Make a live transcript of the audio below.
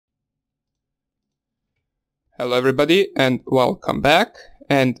Hello everybody and welcome back.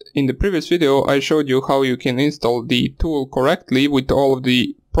 And in the previous video I showed you how you can install the tool correctly with all of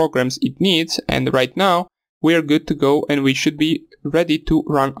the programs it needs, and right now we are good to go and we should be ready to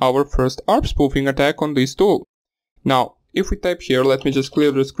run our first ARP spoofing attack on this tool. Now if we type here, let me just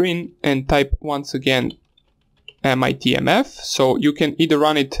clear the screen and type once again mitmf, so you can either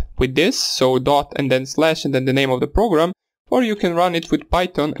run it with this, so dot and then slash and then the name of the program, or you can run it with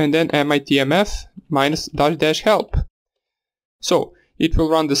Python and then mitmf --- help. So it will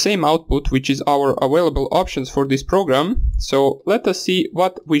run the same output, which is our available options for this program. So let us see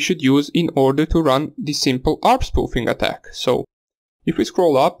what we should use in order to run the simple ARP spoofing attack. So if we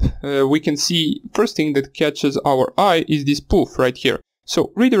scroll up, we can see first thing that catches our eye is this spoof right here.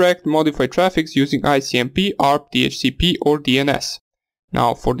 So redirect modify traffics using ICMP, ARP, DHCP or DNS.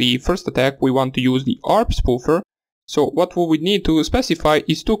 Now for the first attack we want to use the ARP spoofer. So what we would need to specify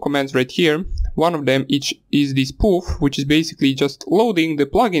is two commands right here. One of them is the spoof, which is basically just loading the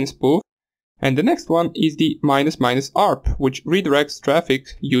plugin spoof, and the next one is the --ARP, which redirects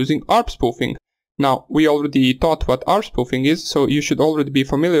traffic using ARP spoofing. Now we already taught what ARP spoofing is, so you should already be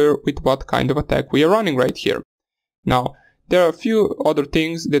familiar with what kind of attack we are running right here. Now there are a few other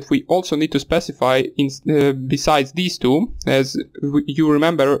things that we also need to specify besides these two. As you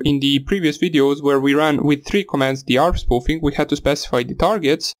remember in the previous videos where we ran with three commands the ARP spoofing, we had to specify the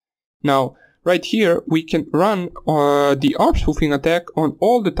targets. Now right here we can run the ARP spoofing attack on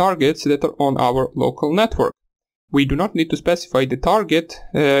all the targets that are on our local network. We do not need to specify the target,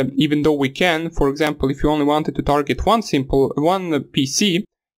 even though we can. For example, if you only wanted to target one PC,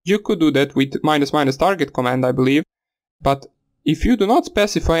 you could do that with --target command, I believe. But if you do not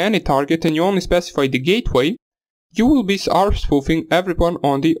specify any target and you only specify the gateway, you will be ARP spoofing everyone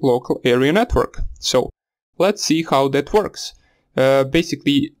on the local area network. So let's see how that works.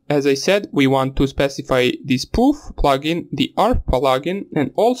 Basically, as I said, we want to specify the spoof plugin, the ARP plugin,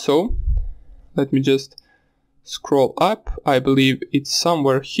 and also, let me just scroll up, I believe it's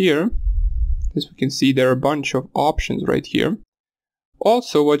somewhere here. As we can see, there are a bunch of options right here.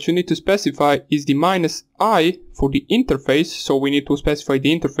 Also, what you need to specify is the -i for the interface, so we need to specify the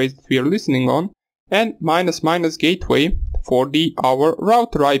interface that we are listening on, and --gateway for our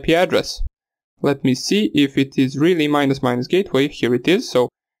router IP address. Let me see if it is really --gateway, here it is, so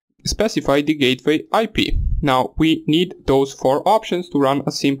specify the gateway IP. Now we need those four options to run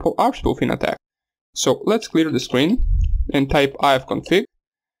a simple ARP spoofing attack. So let's clear the screen and type ifconfig.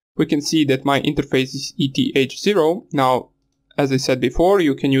 We can see that my interface is ETH0. Now as I said before,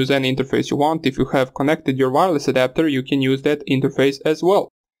 you can use any interface you want. If you have connected your wireless adapter, you can use that interface as well.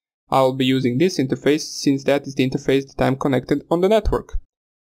 I'll be using this interface since that is the interface that I'm connected on the network.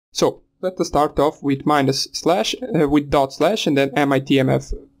 So let us start off with // and then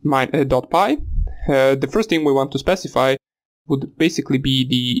mitmf.py. The first thing we want to specify would basically be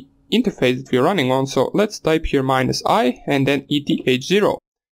the interface that we're running on. So let's type here -i and then ETH0,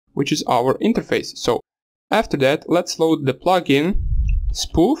 which is our interface. So after that, let's load the plugin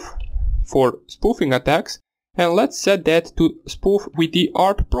spoof for spoofing attacks, and let's set that to spoof with the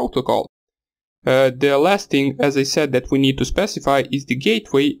ARP protocol. The last thing, as I said, that we need to specify is the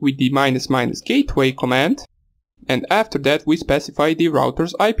gateway with the --gateway command, and after that we specify the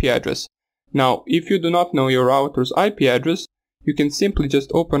router's IP address. Now, if you do not know your router's IP address, you can simply just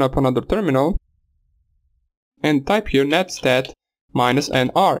open up another terminal and type here netstat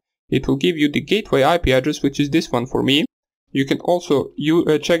 -nr. It will give you the gateway IP address, which is this one for me. You can also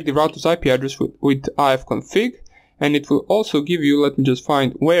check the router's IP address with ifconfig, and it will also give you, let me just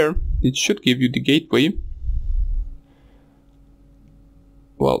find where, it should give you the gateway.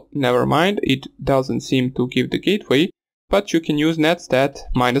 Well, never mind, it doesn't seem to give the gateway, but you can use netstat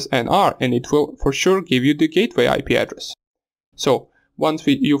 -nr and it will for sure give you the gateway IP address. So once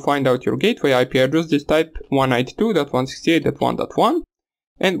you find out your gateway IP address, just type 192.168.1.1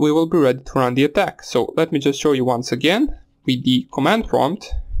 and we will be ready to run the attack. So let me just show you once again with the command prompt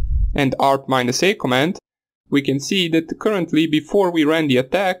and ARP-a command. We can see that currently, before we ran the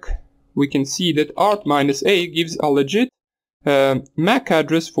attack, we can see that ARP-a gives a legit MAC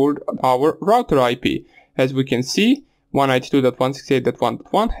address for our router IP. As we can see,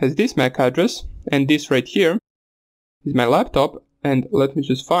 192.168.1.1 has this MAC address, and this right here is my laptop. And let me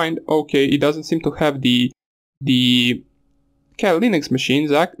just find, okay, it doesn't seem to have the Linux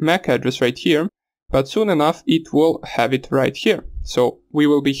machine's MAC address right here, but soon enough it will have it right here. So we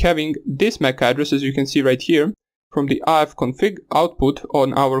will be having this MAC address, as you can see right here, from the ifconfig output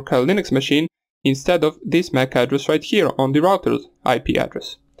on our Linux machine, instead of this MAC address right here on the router's IP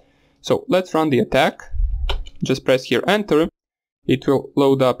address. So let's run the attack. Just press here enter, It will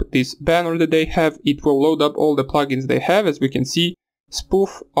load up this banner that they have. It will load up all the plugins they have. As we can see,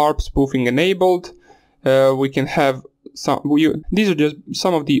 spoof, ARP spoofing enabled. We can have these are just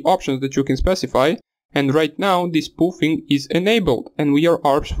some of the options that you can specify. And right now, this spoofing is enabled, and we are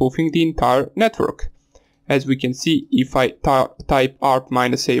ARP spoofing the entire network. As we can see, if I type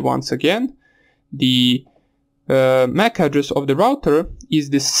ARP-A once again, the MAC address of the router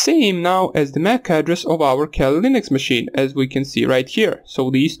is the same now as the MAC address of our Kali Linux machine, as we can see right here.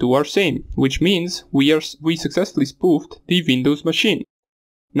 So these two are same, which means we successfully spoofed the Windows machine.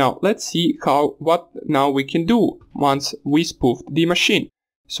 Now let's see what now we can do once we spoofed the machine.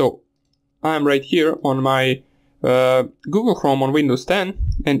 So I'm right here on my Google Chrome on Windows 10,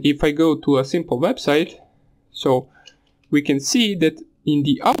 and if I go to a simple website, so we can see that in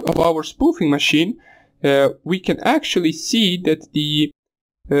the app of our spoofing machine, we can actually see that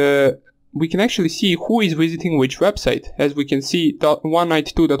we can actually see who is visiting which website. As we can see,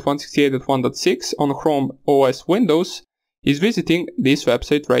 192.168.1.6 on Chrome OS Windows is visiting this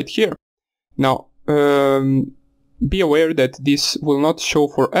website right here. Now, be aware that this will not show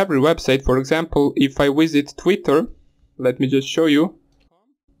for every website. For example, if I visit Twitter, let me just show you,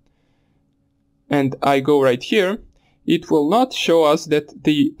 and I go right here, it will not show us that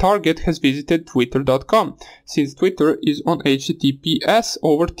the target has visited twitter.com, since Twitter is on HTTPS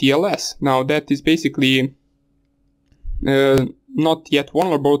over TLS. Now that is basically not yet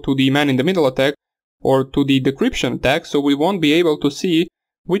vulnerable to the man-in-the-middle attack or to the decryption attack, so we won't be able to see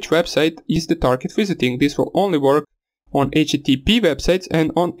which website is the target visiting. This will only work on HTTP websites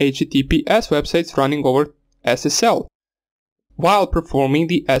and on HTTPS websites running over SSL, while performing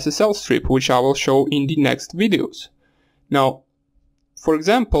the SSL strip, which I will show in the next videos. Now, for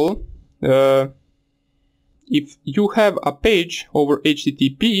example, if you have a page over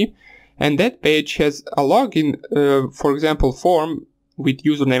HTTP and that page has a login, for example, form with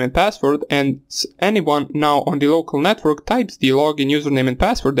username and password, and anyone now on the local network types the login username and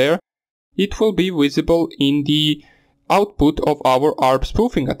password there, it will be visible in the output of our ARP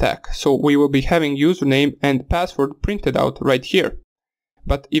spoofing attack. So we will be having username and password printed out right here.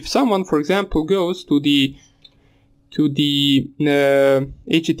 But if someone, for example, goes to the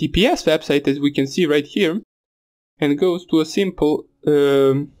HTTPS website, as we can see right here, and goes to a simple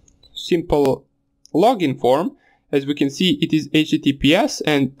login form, as we can see, it is HTTPS,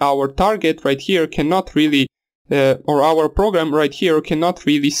 and our target right here cannot really, or our program right here cannot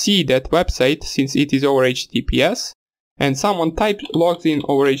really see that website since it is over HTTPS, and someone logs in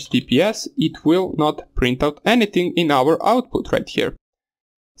over HTTPS, it will not print out anything in our output right here,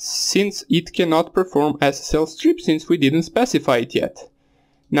 since it cannot perform SSL strip since we didn't specify it yet.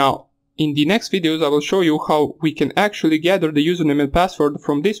 Now, in the next videos I will show you how we can actually gather the username and password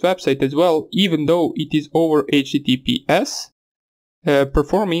from this website as well, even though it is over HTTPS,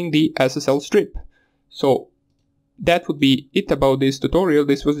 performing the SSL strip. So that would be it about this tutorial.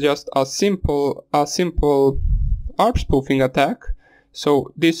 This was just a simple ARP spoofing attack.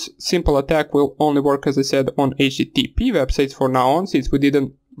 So this simple attack will only work, as I said, on HTTP websites for now on, since we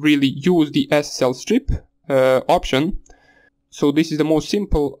didn't really use the SSL strip option. So this is the most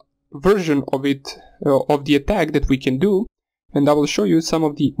simple version of it, of the attack that we can do, and I will show you some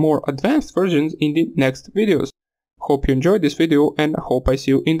of the more advanced versions in the next videos. Hope you enjoyed this video, and I hope I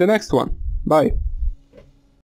see you in the next one. Bye.